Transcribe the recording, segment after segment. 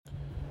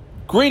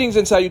Greetings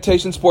and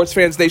salutations, sports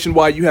fans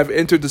nationwide. You have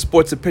entered the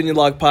Sports Opinion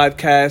Log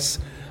podcast.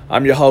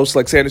 I'm your host,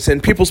 Lex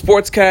Anderson, People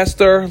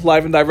Sportscaster,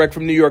 live and direct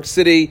from New York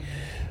City.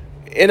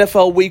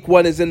 NFL Week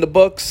 1 is in the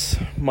books.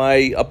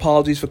 My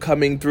apologies for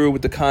coming through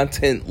with the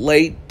content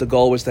late. The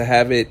goal was to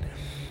have it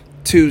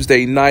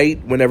Tuesday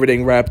night when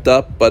everything wrapped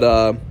up,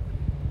 but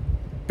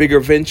bigger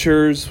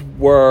ventures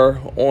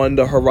were on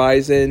the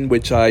horizon,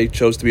 which I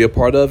chose to be a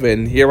part of,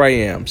 and here I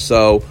am.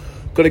 So,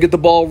 going to get the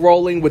ball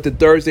rolling with the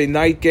Thursday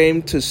night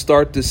game to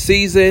start the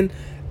season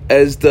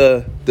as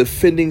the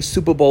defending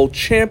Super Bowl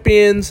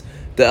champions,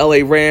 the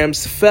LA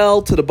Rams,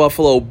 fell to the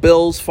Buffalo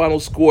Bills. Final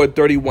score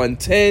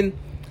 31-10.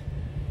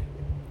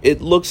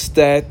 It looks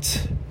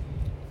that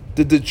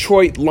the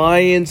Detroit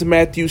Lions,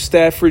 Matthew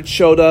Stafford,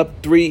 showed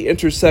up, 3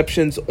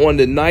 interceptions on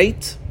the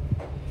night.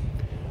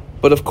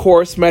 But of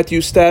course, Matthew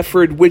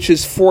Stafford, which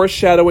is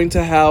foreshadowing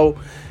to how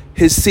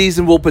his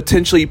season will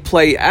potentially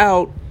play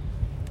out,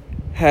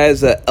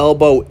 has an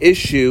elbow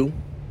issue.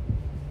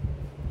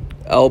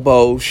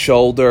 Elbow,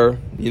 shoulder,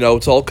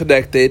 it's all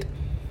connected.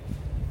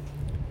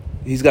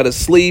 He's got a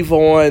sleeve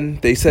on.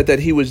 They said that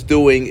he was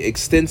doing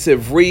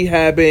extensive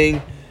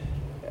rehabbing.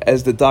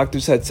 As the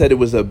doctors had said, it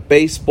was a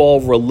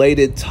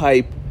baseball-related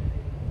type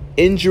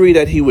injury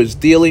that he was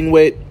dealing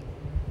with.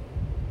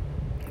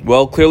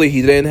 Well, clearly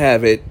he didn't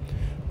have it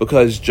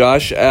because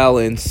Josh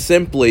Allen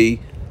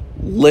simply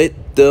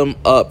lit them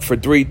up for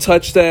 3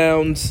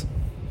 touchdowns.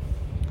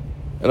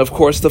 And, of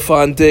course,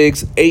 Stephon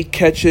Diggs, 8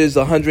 catches,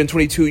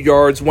 122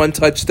 yards, 1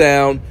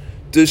 touchdown,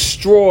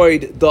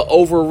 destroyed the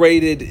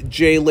overrated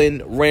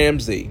Jalen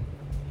Ramsey.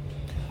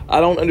 I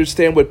don't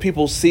understand what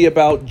people see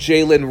about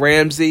Jalen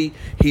Ramsey.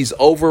 He's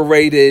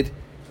overrated.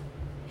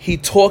 He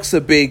talks a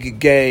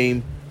big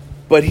game,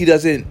 but he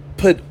doesn't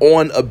put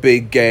on a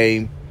big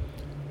game.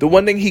 The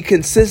one thing he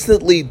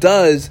consistently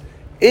does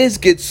is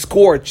get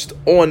scorched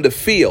on the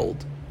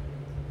field.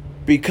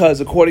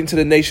 Because according to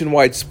the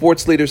nationwide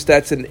sports leader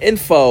Stats and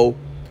Info,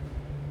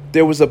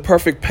 there was a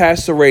perfect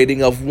passer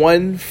rating of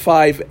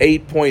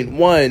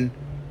 158.1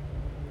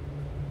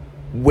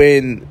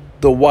 when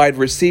the wide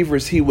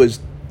receivers he was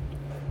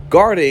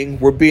guarding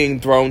were being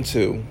thrown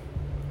to.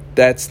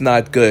 That's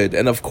not good.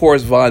 And of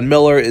course, Von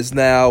Miller is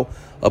now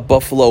a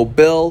Buffalo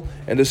Bill.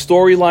 And the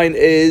storyline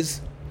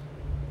is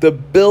the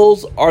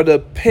Bills are the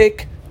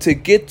pick to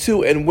get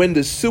to and win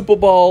the Super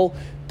Bowl.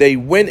 They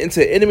went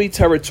into enemy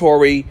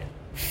territory,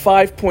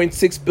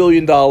 $5.6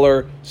 billion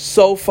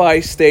SoFi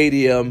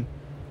Stadium,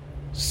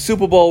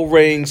 Super Bowl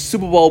ring,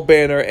 Super Bowl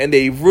banner, and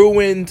they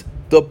ruined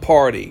the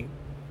party.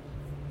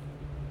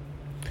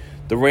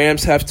 The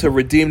Rams have to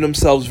redeem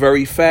themselves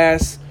very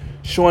fast.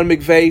 Sean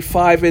McVay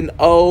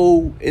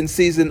 5-0 in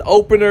season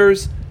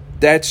openers.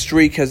 That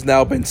streak has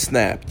now been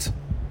snapped.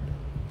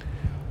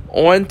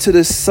 On to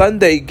the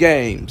Sunday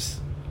games.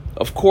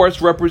 Of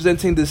course,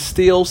 representing the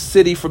Steel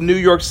City from New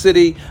York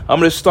City, I'm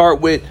going to start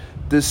with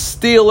the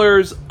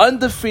Steelers,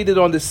 undefeated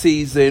on the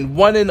season,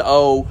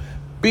 1-0,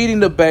 beating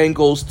the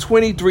Bengals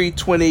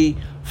 23-20,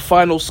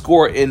 final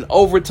score in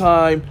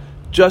overtime.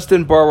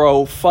 Justin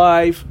Burrow,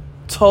 5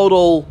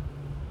 total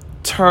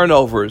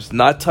turnovers,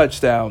 not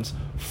touchdowns,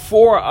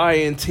 4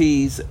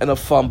 INTs, and a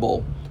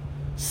fumble.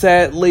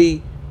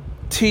 Sadly,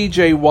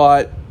 TJ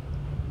Watt,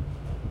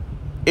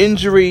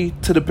 injury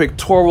to the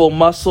pectoral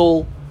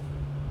muscle,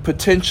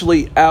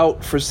 potentially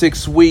out for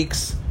 6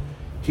 weeks.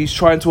 He's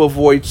trying to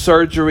avoid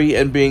surgery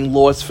and being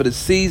lost for the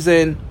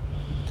season.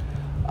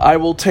 I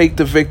will take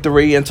the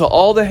victory. And to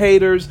all the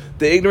haters,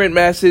 the ignorant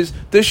masses,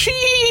 the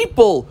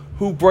sheeple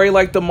who bray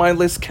like the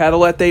mindless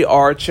cattle that they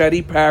are,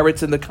 chatty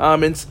parrots in the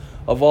comments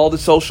of all the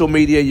social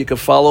media, you can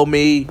follow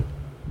me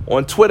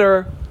on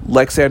Twitter,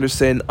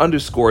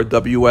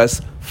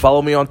 LexAnderson_WS.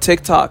 Follow me on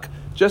TikTok.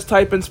 Just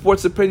type in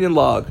Sports Opinion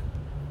Log.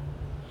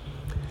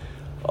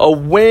 A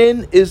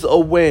win is a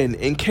win.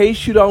 In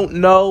case you don't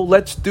know,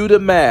 let's do the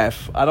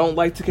math. I don't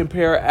like to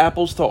compare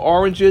apples to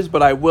oranges,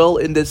 but I will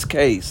in this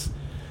case.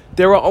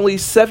 There are only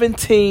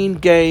 17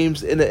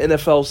 games in the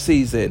NFL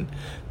season.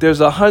 There's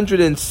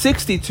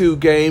 162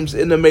 games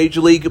in the Major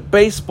League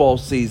Baseball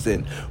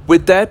season.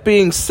 With that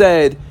being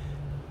said,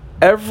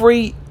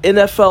 every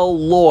NFL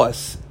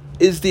loss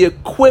is the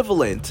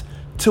equivalent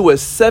to a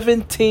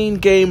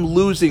 17-game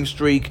losing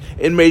streak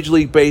in Major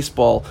League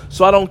Baseball.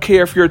 So I don't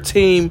care if your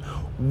team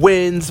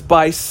wins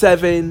by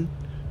 7,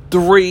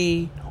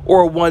 3,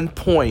 or 1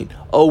 point.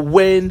 A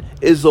win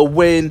is a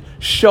win.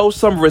 Show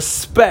some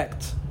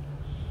respect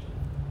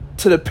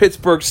to the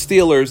Pittsburgh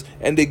Steelers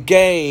and the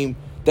game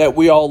that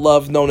we all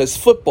love known as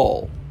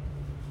football.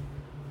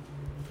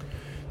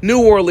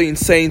 New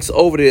Orleans Saints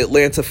over the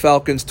Atlanta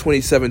Falcons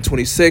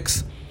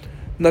 27-26.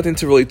 Nothing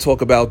to really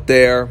talk about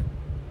there.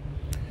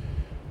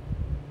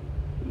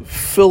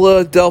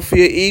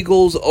 Philadelphia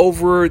Eagles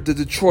over the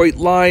Detroit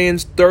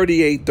Lions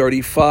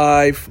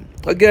 38-35.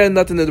 Again,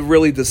 nothing to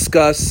really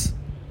discuss.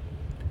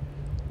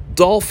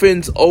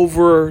 Dolphins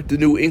over the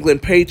New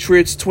England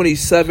Patriots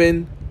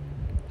 20-7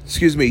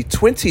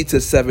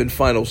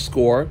 final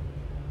score.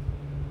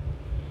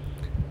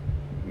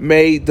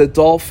 May the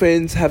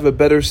Dolphins have a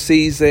better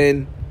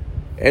season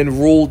and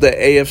rule the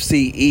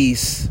AFC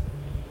East,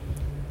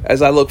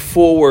 as I look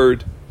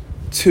forward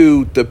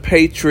to the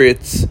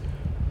Patriots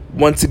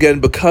once again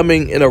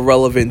becoming an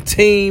irrelevant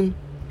team.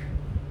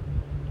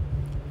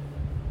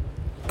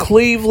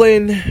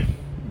 Cleveland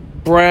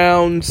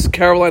Browns,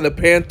 Carolina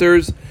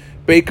Panthers,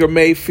 Baker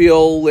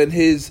Mayfield and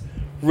his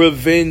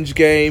revenge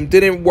game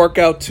didn't work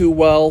out too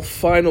well.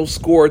 Final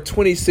score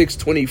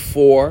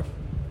 26-24.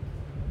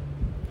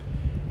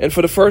 And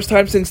for the first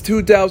time since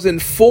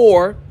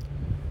 2004,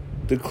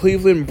 the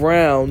Cleveland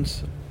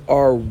Browns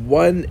are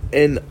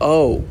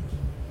 1-0.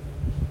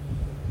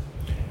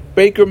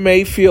 Baker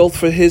Mayfield,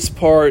 for his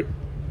part,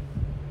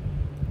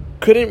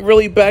 couldn't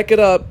really back it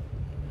up.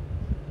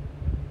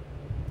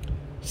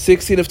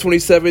 16 of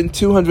 27,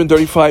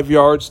 235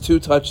 yards, 2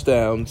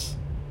 touchdowns.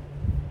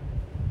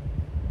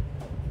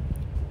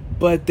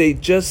 But they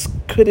just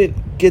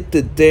couldn't get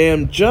the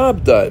damn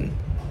job done.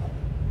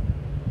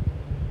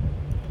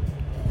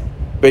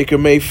 Baker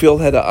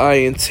Mayfield had an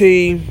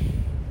INT.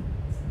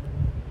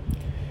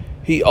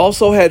 He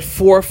also had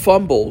 4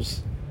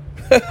 fumbles.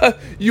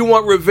 You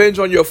want revenge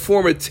on your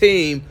former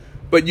team,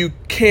 but you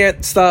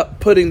can't stop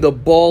putting the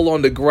ball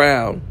on the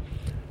ground.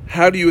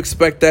 How do you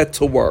expect that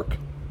to work?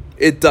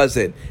 It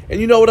doesn't.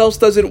 And you know what else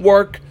doesn't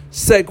work?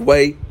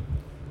 Segue.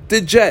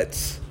 The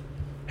Jets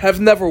have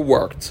never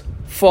worked.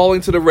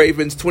 Falling to the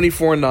Ravens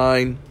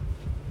 24-9.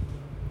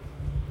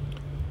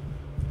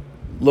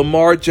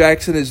 Lamar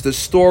Jackson is the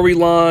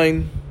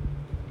storyline.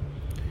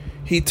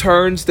 He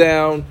turns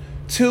down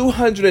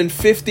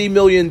 $250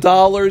 million with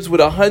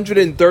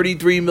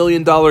 $133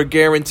 million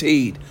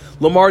guaranteed.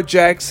 Lamar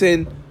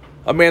Jackson,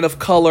 a man of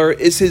color,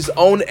 is his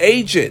own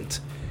agent.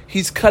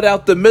 He's cut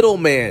out the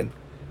middleman.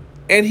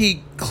 And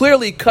he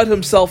clearly cut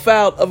himself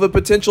out of a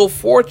potential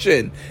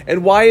fortune.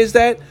 And why is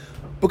that?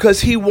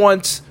 Because he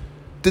wants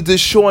the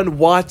Deshaun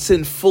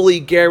Watson fully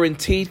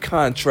guaranteed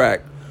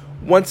contract.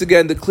 Once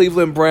again, the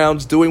Cleveland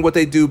Browns doing what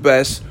they do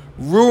best,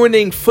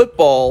 ruining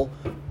football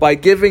by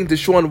giving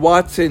Deshaun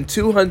Watson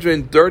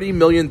 $230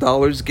 million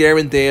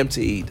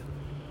guaranteed.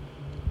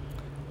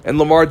 And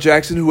Lamar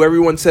Jackson, who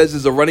everyone says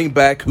is a running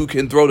back who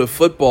can throw the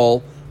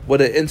football,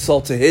 what an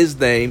insult to his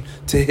name,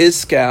 to his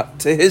scout,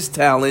 to his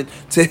talent,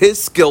 to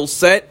his skill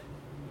set,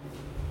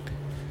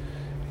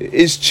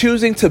 is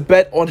choosing to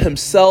bet on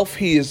himself.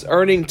 He is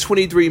earning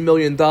 $23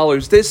 million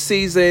this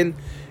season.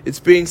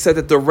 It's being said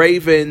that the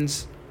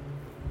Ravens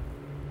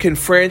can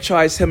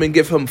franchise him and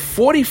give him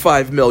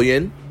 $45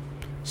 million,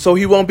 so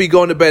he won't be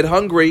going to bed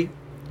hungry.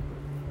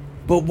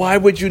 But why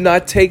would you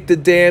not take the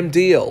damn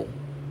deal?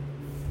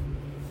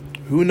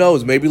 Who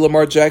knows? Maybe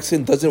Lamar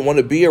Jackson doesn't want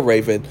to be a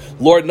Raven.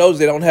 Lord knows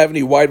they don't have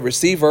any wide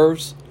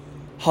receivers.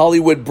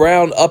 Hollywood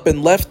Brown up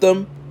and left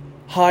them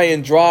high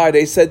and dry.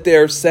 They said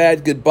their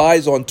sad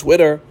goodbyes on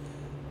Twitter.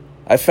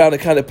 I found it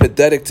kind of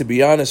pathetic, to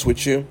be honest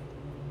with you.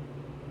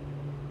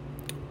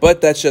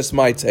 But that's just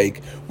my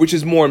take, which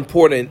is more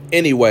important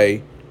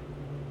anyway,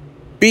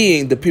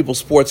 being the People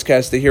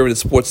Sportscaster here in the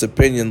Sports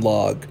Opinion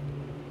Log.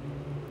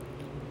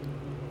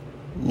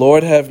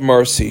 Lord have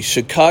mercy.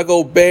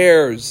 Chicago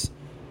Bears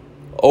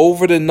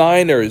over the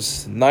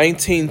Niners,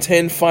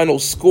 19-10 final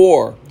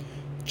score.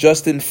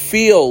 Justin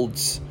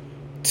Fields,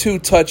 2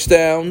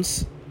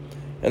 touchdowns.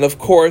 And, of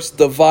course,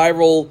 the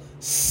viral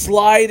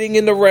sliding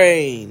in the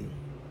rain.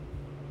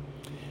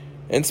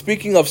 And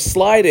speaking of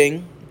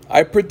sliding,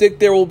 I predict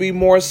there will be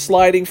more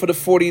sliding for the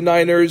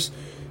 49ers.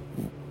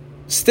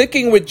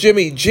 Sticking with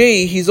Jimmy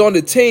G, he's on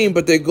the team,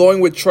 but they're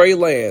going with Trey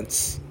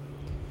Lance.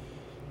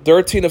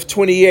 13 of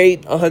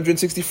 28,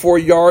 164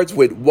 yards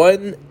with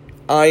 1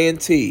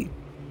 INT.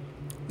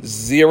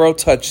 0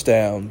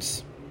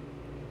 touchdowns.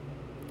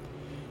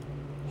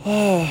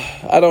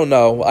 I don't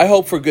know. I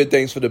hope for good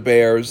things for the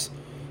Bears.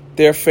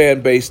 Their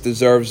fan base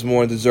deserves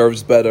more and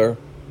deserves better.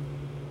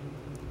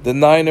 The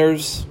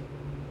Niners,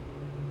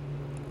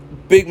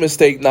 big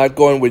mistake not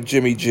going with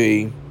Jimmy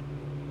G.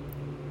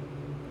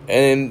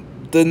 And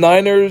the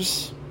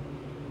Niners,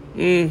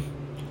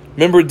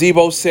 remember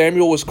Deebo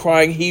Samuel was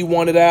crying he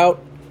wanted out?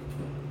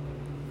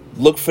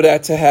 Look for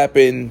that to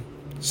happen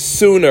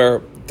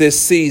sooner this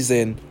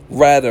season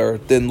rather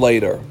than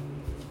later.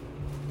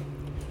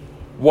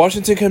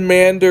 Washington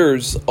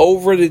Commanders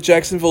over the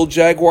Jacksonville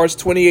Jaguars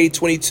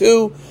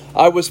 28-22.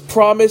 I was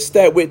promised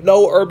that with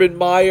no Urban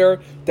Meyer,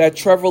 that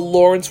Trevor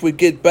Lawrence would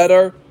get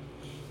better.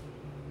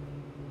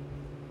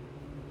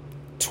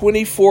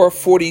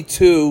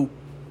 24-42,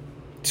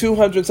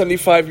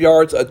 275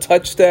 yards, a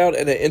touchdown,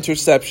 and an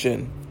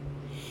interception.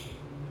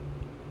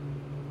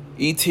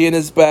 ETN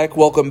is back.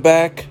 Welcome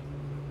back.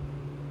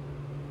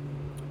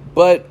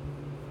 But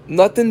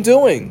nothing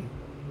doing.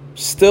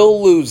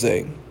 Still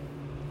losing.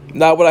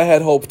 Not what I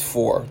had hoped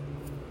for.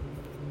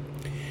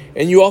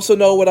 And you also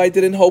know what I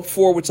didn't hope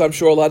for, which I'm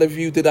sure a lot of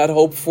you did not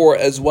hope for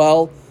as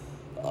well.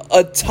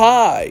 A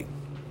tie.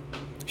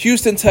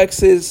 Houston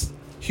Texans,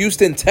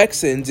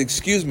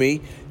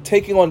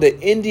 taking on the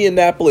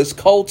Indianapolis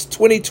Colts.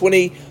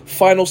 2020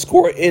 final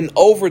score in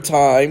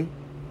overtime.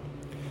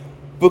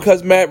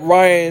 Because Matt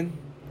Ryan,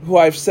 who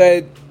I've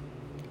said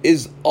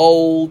is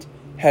old,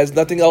 has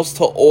nothing else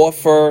to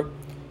offer.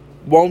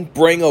 won't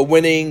bring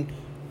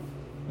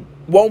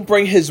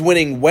his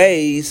winning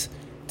ways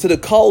to the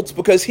Colts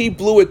because he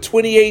blew a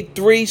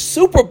 28-3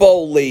 Super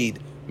Bowl lead.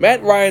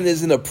 Matt Ryan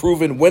isn't a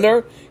proven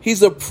winner.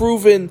 He's a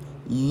proven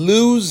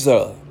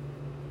loser.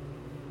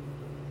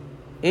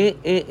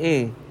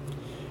 And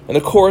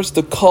of course,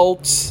 the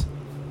Colts,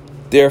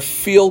 their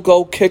field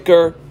goal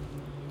kicker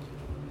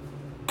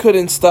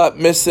couldn't stop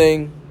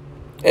missing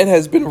and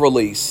has been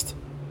released.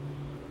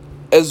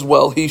 As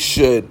well he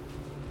should.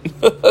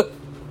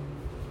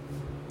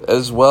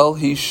 As well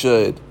he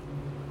should.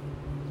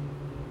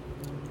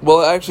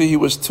 Well, actually, he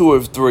was 2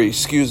 of 3,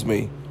 excuse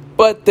me.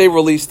 But they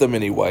released him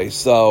anyway,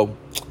 so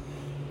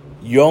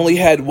you only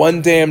had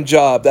one damn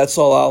job, that's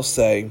all I'll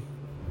say.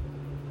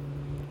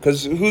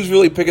 Because who's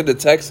really picking the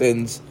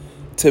Texans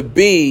to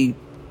be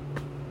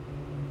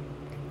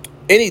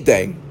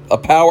anything? A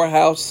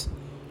powerhouse?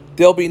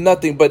 They'll be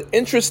nothing. But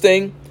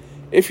interesting,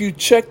 if you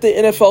check the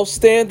NFL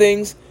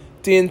standings,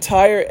 the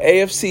entire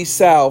AFC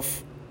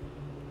South,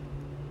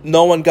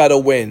 no one got a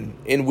win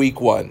in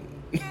week 1.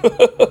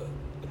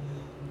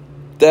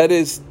 That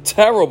is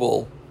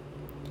terrible.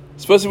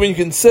 Especially when you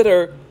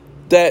consider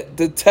that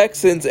the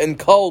Texans and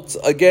Colts,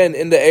 again,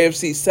 in the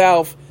AFC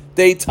South,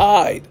 they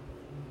tied.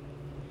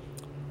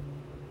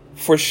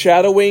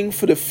 Foreshadowing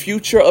for the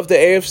future of the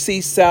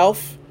AFC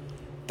South,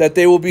 that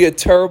they will be a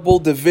terrible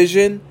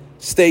division.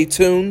 Stay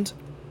tuned.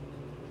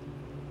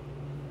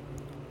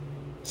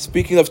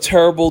 Speaking of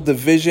terrible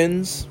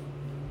divisions,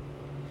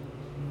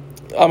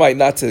 I might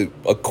not to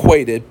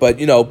equate it, but,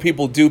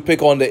 people do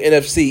pick on the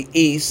NFC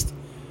East.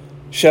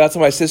 Shout out to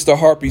my sister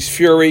Harpy's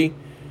Fury.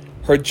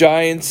 Her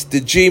Giants, the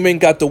G-Men,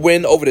 got the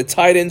win over the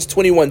Titans,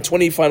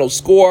 21-20 final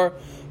score,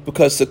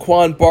 because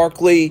Saquon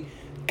Barkley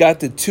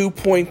got the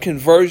 2-point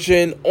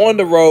conversion on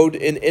the road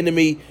in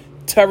enemy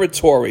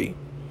territory.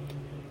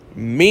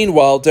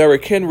 Meanwhile,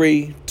 Derrick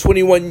Henry,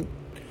 21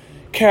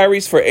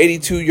 carries for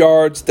 82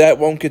 yards. That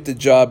won't get the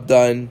job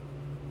done.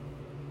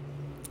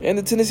 And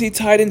the Tennessee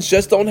Titans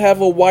just don't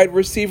have a wide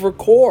receiver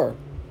core.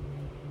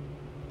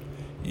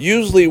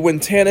 Usually when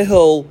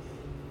Tannehill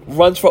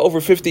runs for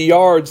over 50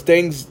 yards,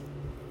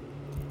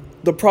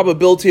 the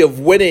probability of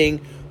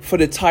winning for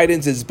the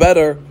Titans is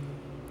better.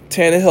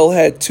 Tannehill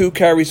had 2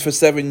 carries for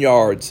 7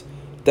 yards.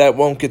 That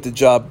won't get the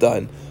job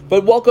done.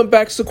 But welcome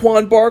back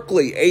Saquon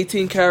Barkley.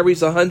 18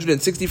 carries,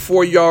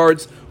 164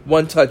 yards,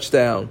 1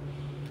 touchdown.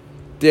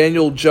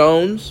 Daniel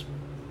Jones,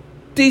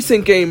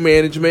 decent game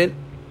management.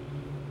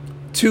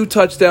 2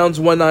 touchdowns,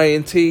 1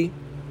 INT.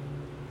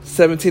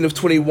 17 of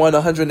 21,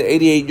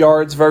 188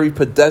 yards, very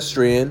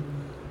pedestrian.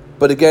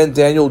 But again,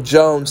 Daniel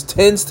Jones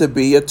tends to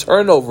be a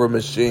turnover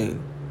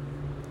machine.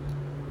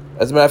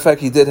 As a matter of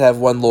fact, he did have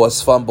 1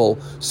 lost fumble.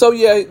 So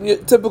yeah,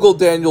 typical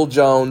Daniel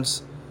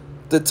Jones.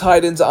 The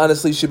Titans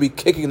honestly should be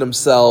kicking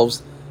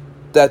themselves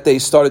that they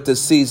started the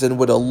season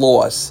with a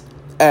loss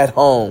at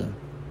home.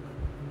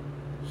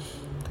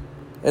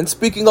 And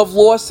speaking of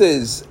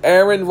losses,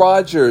 Aaron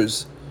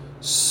Rodgers,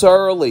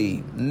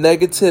 surly,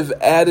 negative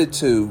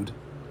attitude,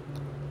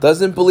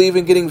 doesn't believe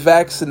in getting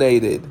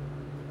vaccinated.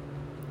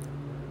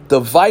 The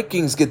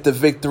Vikings get the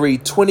victory,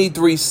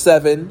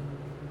 23-7.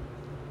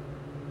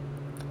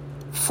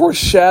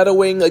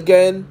 Foreshadowing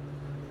again,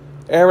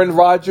 Aaron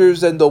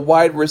Rodgers and the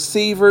wide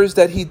receivers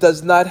that he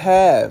does not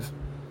have.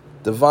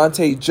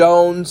 Devontae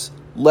Jones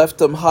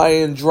left him high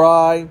and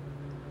dry.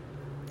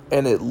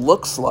 And it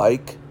looks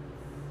like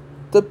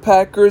the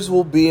Packers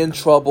will be in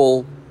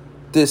trouble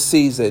this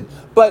season.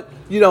 But,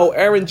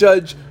 Aaron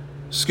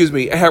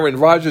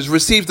Rodgers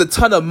received a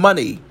ton of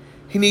money.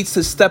 He needs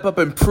to step up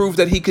and prove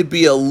that he could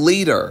be a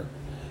leader.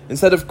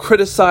 Instead of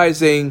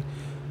criticizing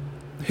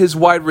his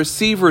wide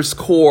receivers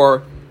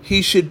core,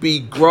 he should be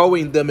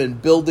growing them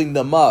and building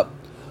them up.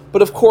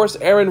 But of course,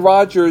 Aaron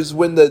Rodgers,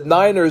 when the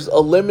Niners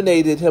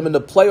eliminated him in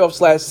the playoffs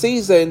last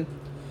season,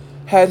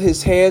 had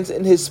his hands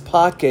in his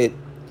pocket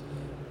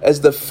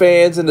as the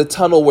fans in the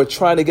tunnel were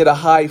trying to get a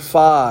high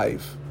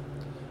five.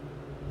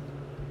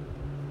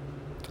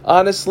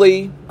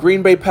 Honestly,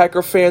 Green Bay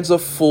Packer fans are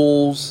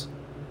fools.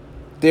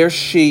 They're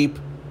sheep.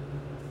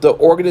 The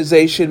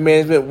organization,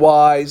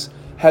 management-wise,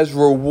 has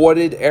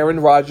rewarded Aaron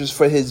Rodgers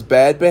for his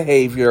bad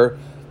behavior.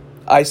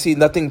 I see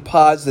nothing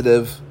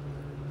positive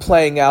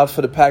playing out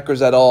for the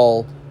Packers at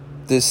all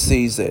this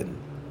season.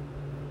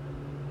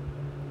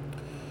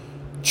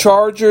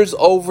 Chargers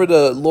over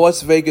the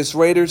Las Vegas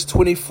Raiders,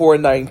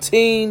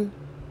 24-19.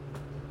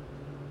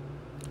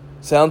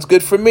 Sounds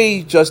good for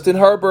me, Justin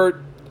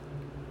Herbert.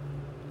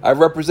 I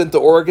represent the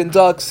Oregon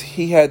Ducks.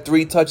 He had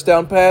 3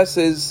 touchdown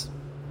passes.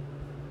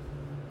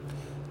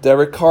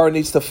 Derek Carr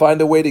needs to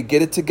find a way to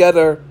get it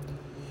together.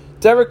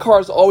 Derek Carr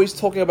is always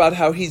talking about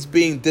how he's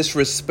being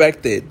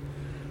disrespected.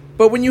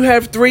 But when you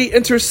have 3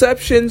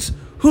 interceptions,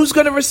 who's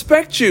going to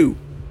respect you?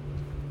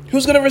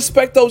 Who's going to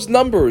respect those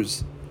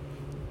numbers?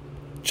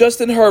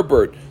 Justin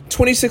Herbert,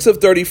 26 of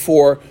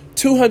 34,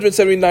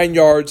 279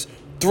 yards,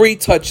 3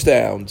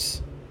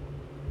 touchdowns.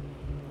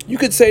 You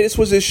could say this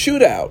was a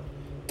shootout.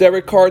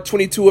 Derek Carr,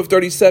 22 of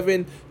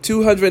 37,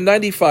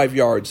 295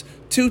 yards,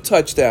 2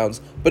 touchdowns.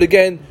 But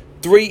again,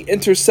 3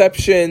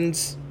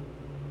 interceptions.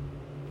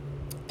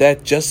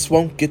 that just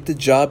won't get the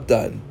job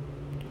done.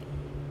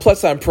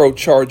 Plus, I'm pro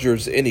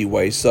Chargers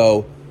anyway,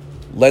 so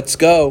let's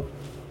go.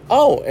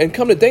 Oh, and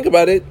come to think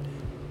about it,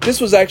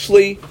 this was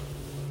actually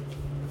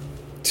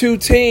two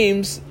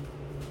teams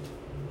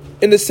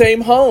in the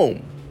same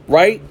home,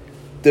 right?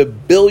 The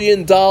 $1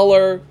 billion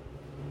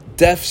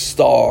Death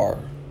Star.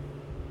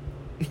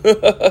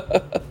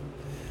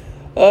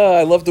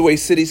 I love the way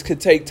cities could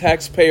take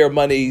taxpayer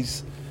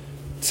monies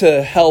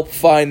to help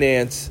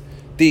finance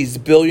these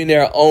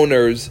billionaire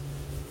owners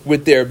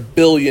with their $1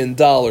 billion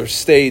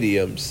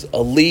stadiums.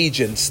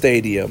 Allegiant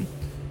Stadium.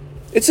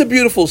 It's a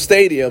beautiful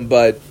stadium,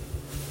 but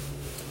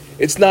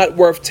it's not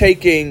worth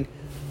taking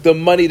the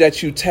money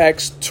that you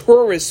tax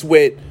tourists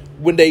with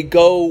when they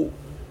go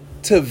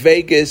to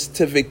Vegas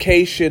to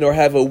vacation or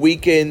have a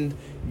weekend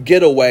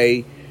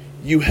getaway.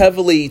 You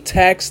heavily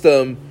tax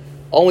them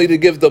only to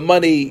give the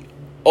money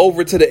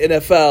over to the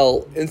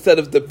NFL instead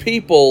of the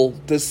people,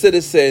 the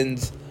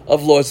citizens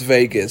of Las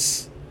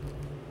Vegas.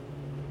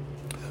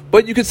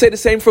 But you could say the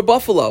same for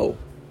Buffalo.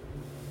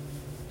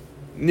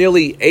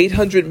 Nearly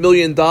 $800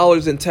 million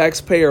in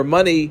taxpayer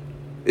money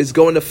is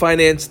going to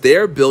finance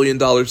their $1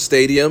 billion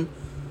stadium.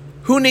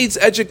 Who needs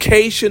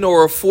education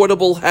or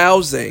affordable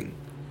housing?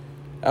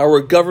 Our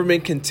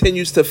government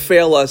continues to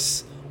fail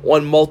us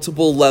on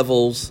multiple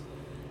levels,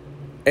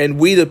 and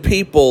we the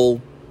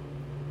people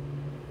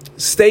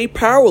stay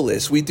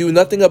powerless. We do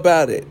nothing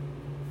about it.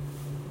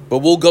 But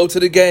we'll go to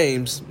the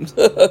games.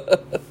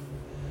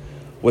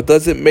 What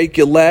doesn't make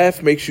you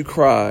laugh makes you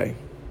cry.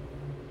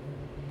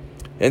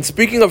 And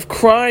speaking of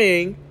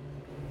crying,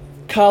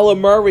 Kyler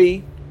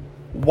Murray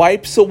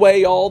wipes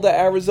away all the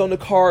Arizona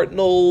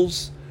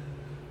Cardinals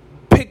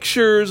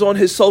pictures on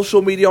his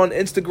social media on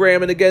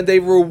Instagram. And again, they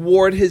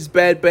reward his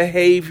bad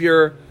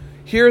behavior.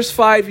 Here's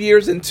 5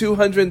 years and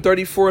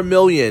 $234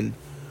 million.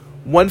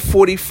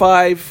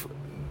 $145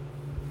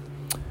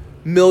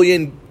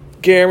 million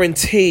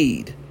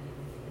guaranteed.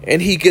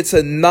 And he gets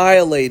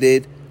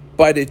annihilated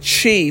by the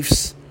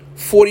Chiefs,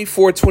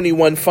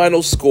 44-21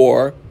 final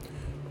score.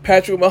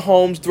 Patrick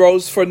Mahomes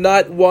throws for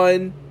not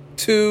 1,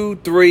 2,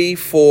 3,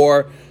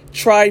 4,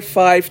 try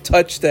 5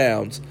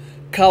 touchdowns.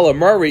 Kyler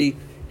Murray,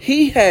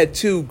 he had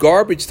 2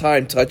 garbage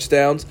time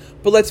touchdowns,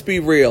 but let's be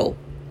real.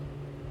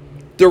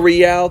 The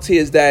reality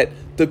is that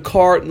the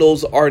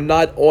Cardinals are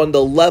not on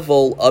the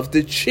level of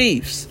the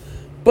Chiefs.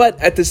 But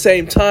at the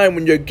same time,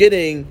 when you're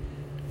getting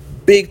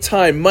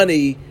big-time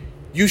money,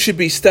 you should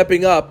be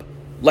stepping up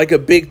like a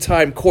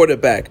big-time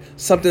quarterback,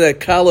 something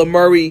that Kyler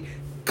Murray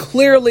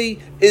clearly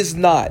is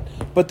not.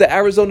 But the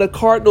Arizona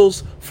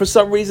Cardinals, for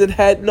some reason,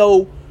 had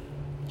no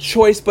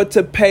choice but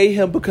to pay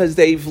him because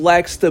they've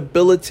lacked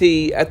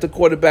stability at the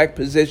quarterback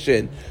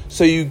position.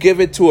 So you give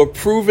it to a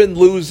proven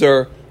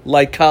loser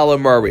like Kyler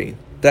Murray.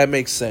 That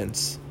makes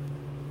sense.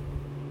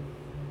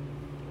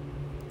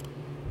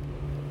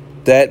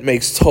 That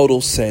makes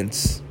total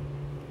sense.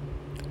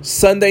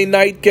 Sunday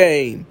night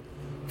game.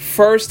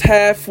 First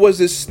half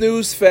was a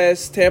snooze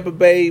fest. Tampa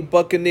Bay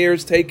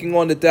Buccaneers taking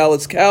on the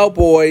Dallas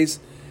Cowboys.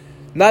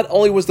 Not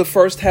only was the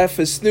first half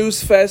a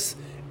snooze fest,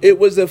 it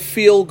was a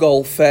field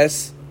goal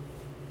fest.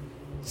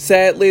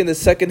 Sadly, in the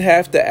second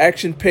half, the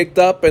action picked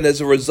up, and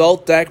as a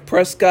result, Dak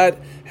Prescott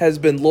has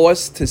been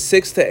lost to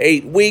 6 to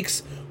 8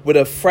 weeks with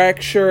a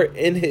fracture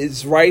in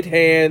his right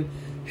hand,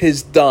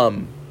 his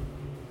thumb.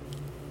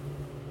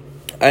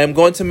 I am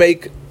going to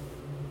make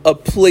a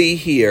plea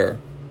here.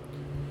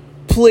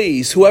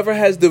 Please, whoever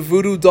has the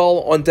voodoo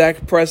doll on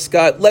Dak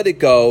Prescott, let it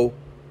go.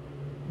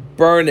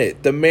 Burn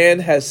it. The man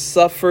has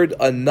suffered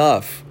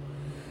enough.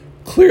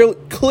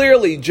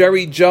 Clearly,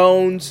 Jerry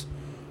Jones,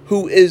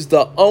 who is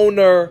the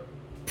owner,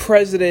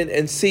 president,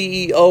 and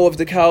CEO of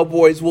the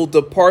Cowboys, will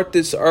depart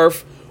this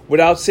earth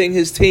without seeing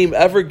his team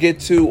ever get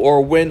to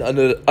or win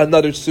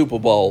another Super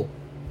Bowl.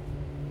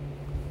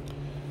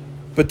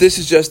 But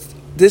this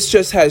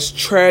just has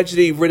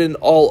tragedy written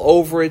all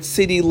over it.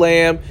 CeeDee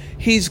Lamb,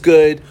 he's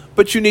good,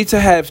 but you need to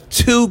have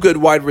 2 good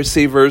wide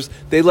receivers.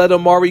 They let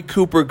Amari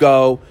Cooper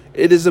go.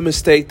 It is a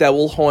mistake that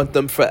will haunt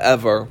them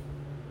forever.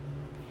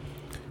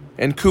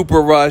 And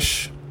Cooper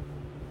Rush,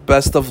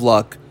 best of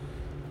luck.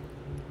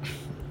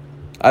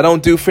 I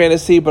don't do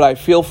fantasy, but I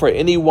feel for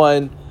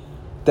anyone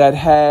that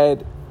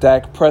had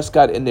Dak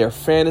Prescott in their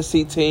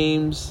fantasy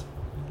teams.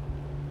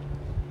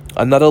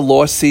 Another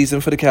lost season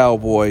for the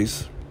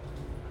Cowboys.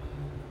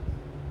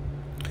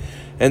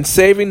 And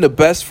saving the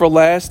best for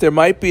last, there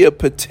might be a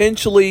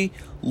potentially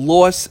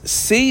lost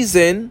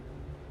season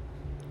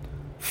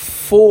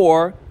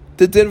for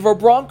the Denver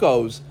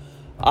Broncos.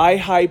 I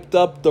hyped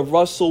up the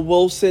Russell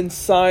Wilson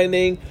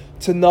signing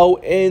to no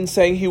end,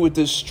 saying he would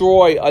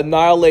destroy,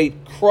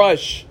 annihilate,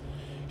 crush,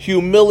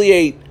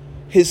 humiliate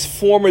his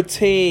former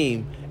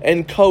team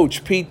and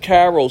coach, Pete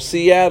Carroll,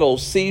 Seattle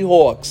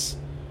Seahawks.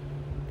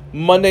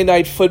 Monday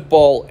Night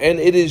Football, and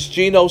it is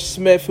Geno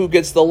Smith who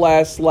gets the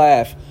last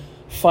laugh.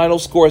 Final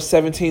score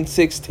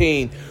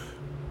 17-16.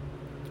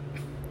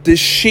 The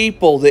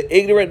sheeple, the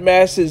ignorant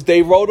masses,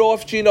 they wrote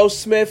off Geno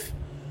Smith,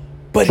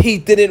 but he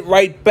didn't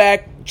write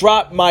back.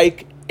 Drop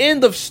mic.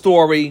 End of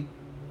story.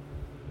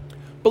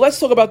 But let's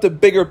talk about the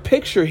bigger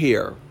picture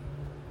here.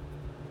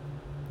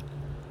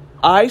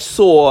 I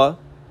saw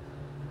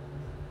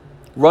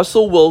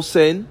Russell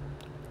Wilson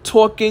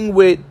talking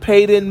with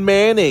Peyton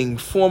Manning,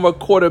 former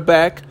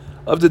quarterback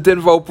of the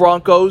Denver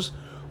Broncos,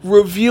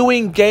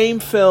 reviewing game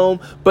film,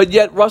 but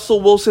yet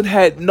Russell Wilson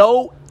had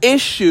no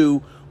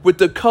issue with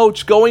the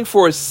coach going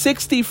for a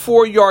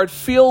 64-yard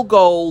field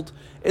goal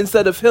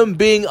instead of him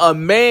being a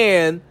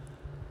man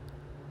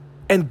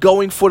and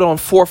going for it on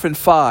 4th and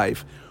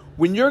 5.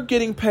 When you're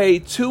getting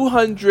paid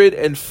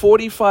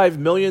 $245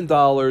 million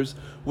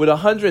with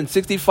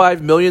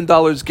 $165 million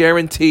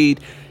guaranteed,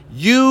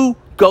 you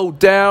go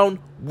down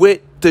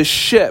with the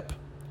ship.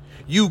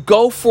 You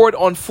go for it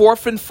on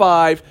 4th and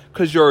 5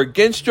 because you're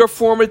against your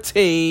former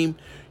team.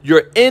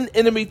 You're in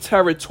enemy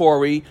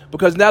territory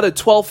because now the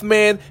 12th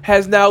man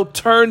has now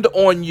turned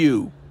on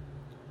you.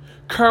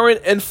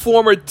 Current and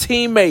former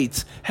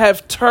teammates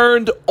have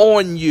turned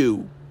on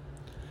you.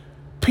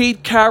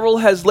 Pete Carroll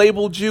has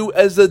labeled you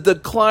as a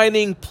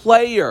declining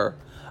player.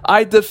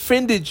 I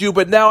defended you,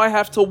 but now I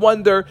have to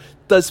wonder,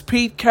 does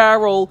Pete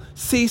Carroll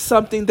see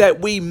something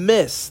that we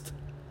missed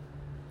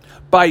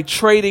by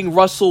trading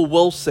Russell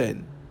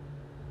Wilson?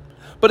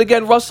 But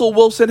again, Russell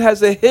Wilson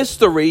has a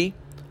history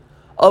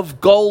of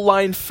goal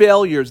line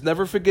failures.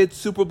 Never forget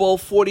Super Bowl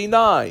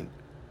 49.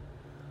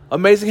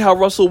 Amazing how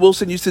Russell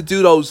Wilson used to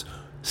do those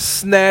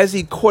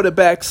snazzy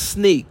quarterback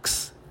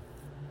sneaks.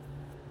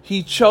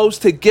 He chose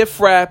to gift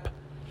wrap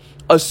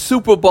a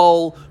Super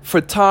Bowl for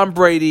Tom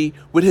Brady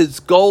with his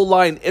goal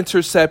line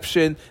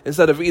interception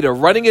instead of either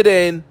running it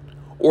in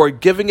or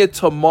giving it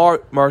to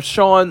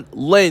Marshawn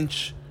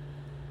Lynch.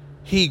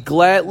 He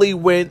gladly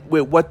went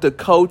with what the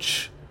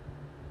coach,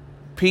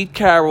 Pete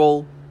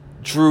Carroll,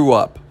 drew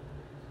up.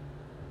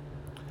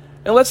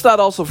 And let's not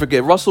also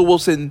forget, Russell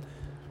Wilson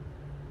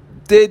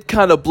did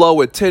kind of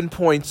blow a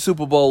 10-point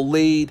Super Bowl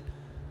lead.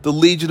 The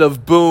Legion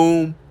of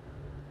Boom.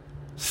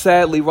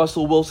 Sadly,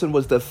 Russell Wilson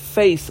was the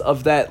face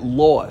of that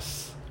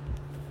loss.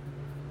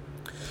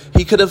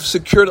 He could have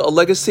secured a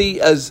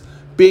legacy as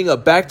being a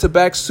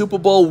back-to-back Super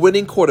Bowl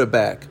winning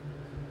quarterback.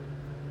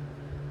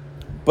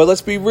 But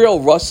let's be real,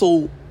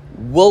 Russell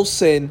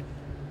Wilson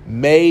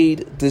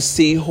made the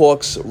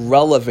Seahawks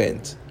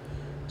relevant.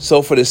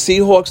 So for the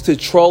Seahawks to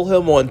troll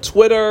him on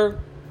Twitter,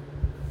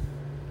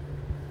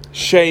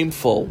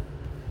 shameful.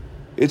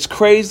 It's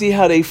crazy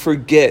how they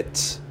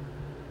forget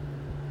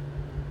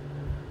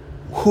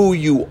who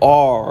you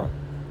are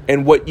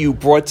and what you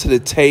brought to the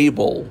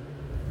table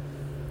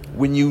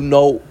when you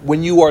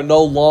are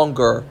no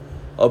longer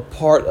a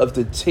part of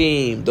the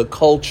team, the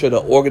culture,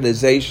 the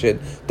organization.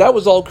 That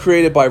was all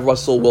created by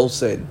Russell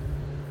Wilson.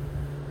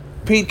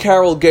 Pete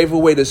Carroll gave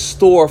away the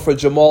store for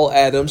Jamal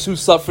Adams, who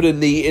suffered a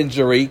knee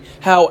injury.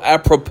 How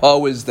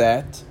apropos is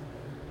that?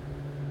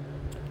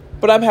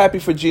 But I'm happy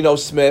for Geno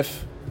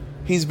Smith.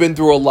 He's been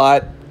through a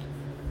lot.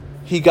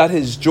 He got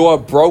his jaw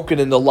broken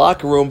in the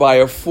locker room by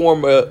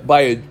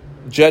a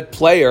Jet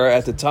player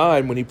at the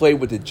time when he played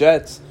with the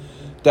Jets.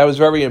 That was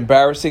very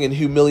embarrassing and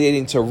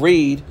humiliating to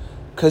read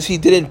because he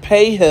didn't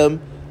pay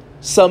him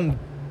some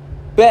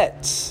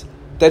bets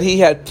that he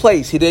had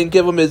placed. He didn't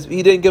give him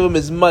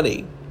his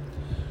money.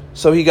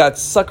 So he got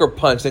sucker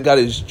punched and got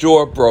his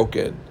jaw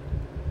broken.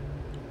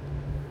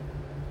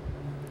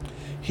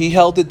 He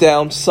held it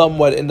down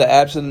somewhat in the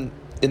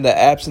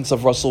absence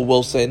of Russell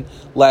Wilson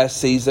last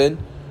season.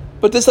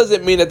 But this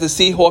doesn't mean that the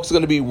Seahawks are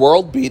going to be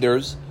world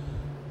beaters.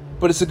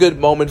 But it's a good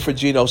moment for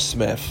Geno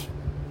Smith.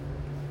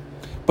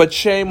 But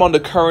shame on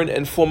the current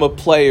and former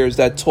players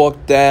that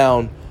talk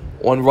down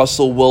on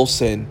Russell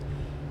Wilson,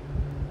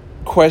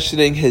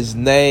 questioning his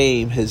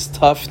name, his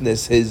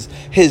toughness,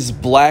 his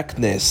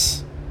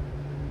blackness.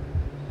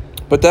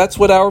 But that's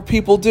what our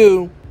people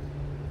do.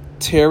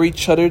 Tear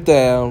each other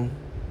down.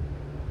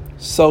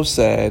 So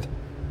sad.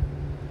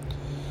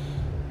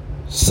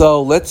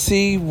 So let's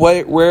see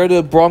where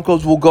the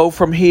Broncos will go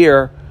from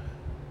here.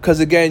 Because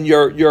again,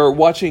 you're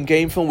watching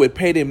game film with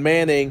Peyton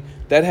Manning.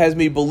 That has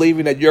me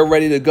believing that you're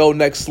ready to go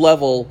next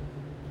level.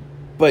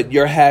 But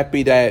you're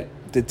happy that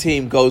the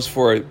team goes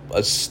for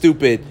a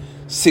stupid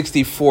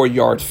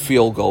 64-yard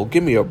field goal.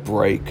 Give me a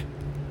break.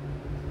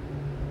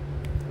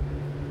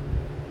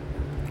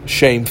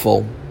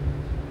 Shameful.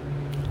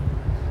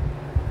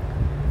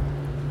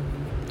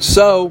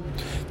 So,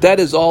 that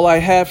is all I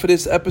have for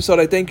this episode.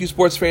 I thank you,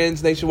 sports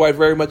fans nationwide,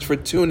 very much for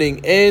tuning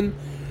in.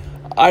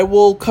 I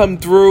will come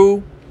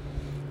through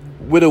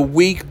with a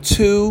week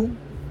 2,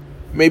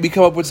 maybe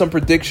come up with some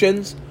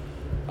predictions.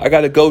 I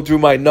got to go through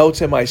my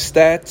notes and my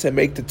stats and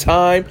make the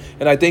time.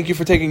 And I thank you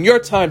for taking your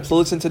time to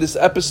listen to this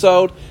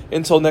episode.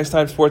 Until next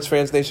time, sports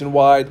fans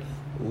nationwide,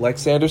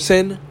 Lex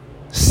Anderson,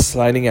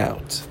 signing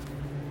out.